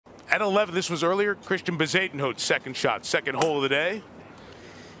At 11, this was earlier, Christiaan Bezuidenhout's second shot, second hole of the day.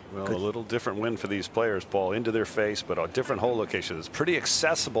 Well, a little different win for these players. Ball into their face, but a different hole location. It's pretty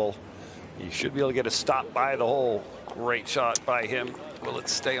accessible. You should be able to get a stop by the hole. Great shot by him. Will it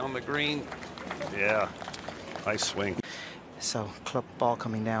stay on the green? Yeah, nice swing. So club ball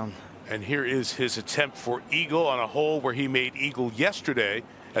coming down. And here is his attempt for eagle on a hole where he made eagle yesterday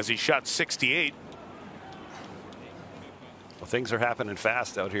as he shot 68. Well, things are happening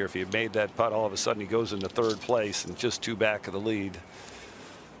fast out here. If he had made that putt, all of a sudden he goes into third place and just 2 back of the lead.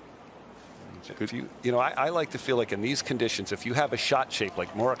 If you know, I like to feel like in these conditions, if you have a shot shape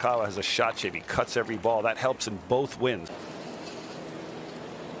like Morikawa has a shot shape, he cuts every ball. That helps in both wins.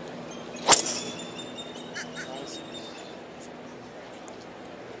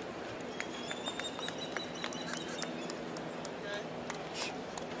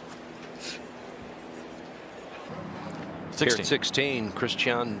 Here at 16,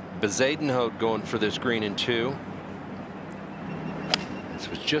 Christiaan Bezuidenhout going for this green in 2. This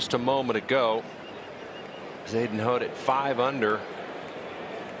was just a moment ago. Bezuidenhout at 5 under.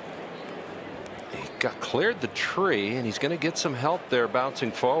 He cleared the tree, and he's going to get some help there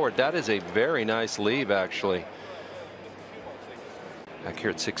bouncing forward. That is a very nice leave, actually. Back here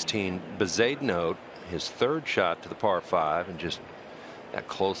at 16, Bezuidenhout, his 3rd shot to the par 5, and just that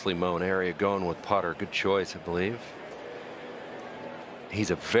closely mown area going with putter. Good choice, I believe. He's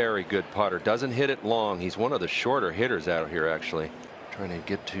a very good putter. Doesn't hit it long. He's one of the shorter hitters out here, actually. Trying to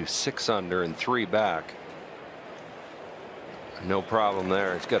get to 6 under and 3 back. No problem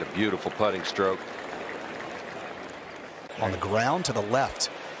there. He's got a beautiful putting stroke. On the ground to the left.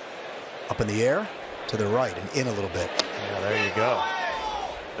 Up in the air to the right and in a little bit. Yeah, there you go.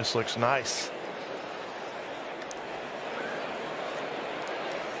 This looks nice.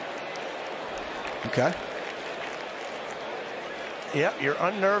 Okay. Yeah, you're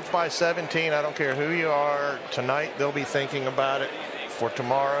unnerved by 17. I don't care who you are. Tonight they'll be thinking about it for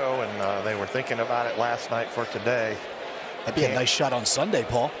tomorrow, and they were thinking about it last night for today. That'd be a nice shot on Sunday,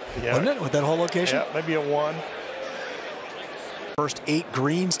 Paul. Yeah. Wouldn't it, with that whole location? Yeah, maybe a 1. First 8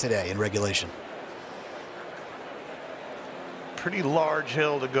 greens today in regulation. Pretty large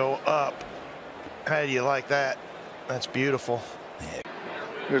hill to go up. How do you like that? That's beautiful.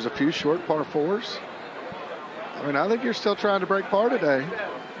 There's a few short par 4s. I mean, I think you're still trying to break par today,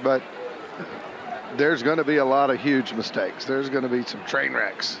 but there's going to be a lot of huge mistakes. There's going to be some train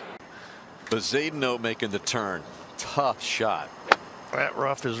wrecks. Bezuidenhout making the turn. Tough shot. That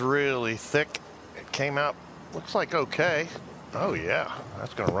rough is really thick. It came out, looks like okay. Oh, yeah,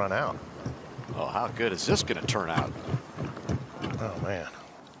 that's going to run out. Oh, how good is this going to turn out? Oh, man.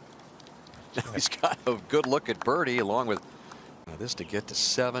 He's got a good look at birdie along with this to get to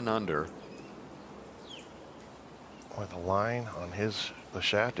 7 under. With a line on the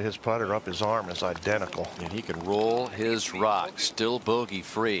shaft of his putter up his arm is identical. And he can roll his rock, still bogey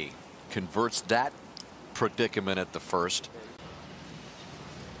free. Converts that predicament at the first.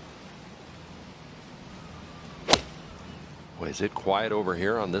 Boy, is it quiet over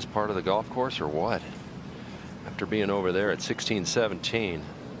here on this part of the golf course or what? After being over there at 16, 17,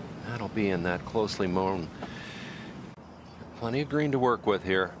 that'll be in that closely mown. Plenty of green to work with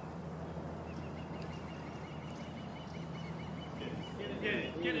here.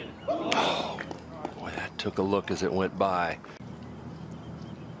 Oh, boy, that took a look as it went by.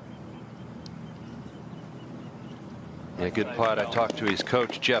 Yeah, good putt. I talked to his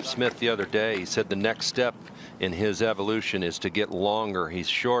coach, Jeff Smith, the other day. He said the next step in his evolution is to get longer. He's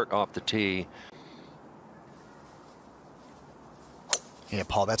short off the tee. Yeah,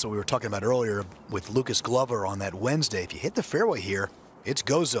 Paul, that's what we were talking about earlier with Lucas Glover on that Wednesday. If you hit the fairway here, it's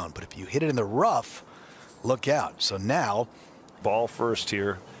go zone. But if you hit it in the rough, look out. So now, Ball first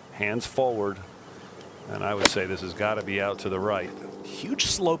here, hands forward, and I would say this has got to be out to the right. huge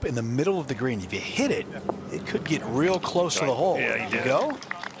slope in the middle of the green. If you hit it, it could get real close to the hole. Yeah, you go.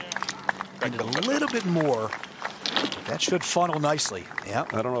 And a little bit more. That should funnel nicely. Yeah.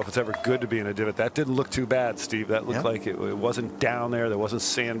 I don't know if it's ever good to be in a divot. That didn't look too bad, Steve. That looked like it wasn't down there. There wasn't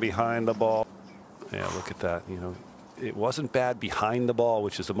sand behind the ball. Yeah, look at that. You know, it wasn't bad behind the ball,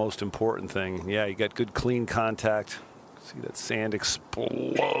 which is the most important thing. Yeah, you got good clean contact. See that sand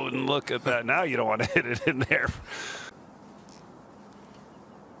explode, and look at that. Now you don't want to hit it in there.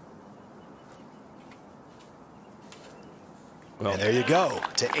 Well, and there you go,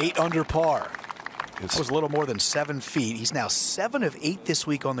 to 8 under par. It was a little more than 7 feet. He's now 7 of 8 this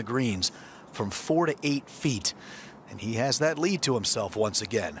week on the greens from 4 to 8 feet. And he has that lead to himself once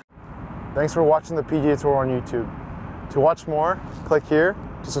again. Thanks for watching the PGA Tour on YouTube. To watch more, click here.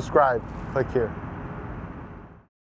 To subscribe, click here.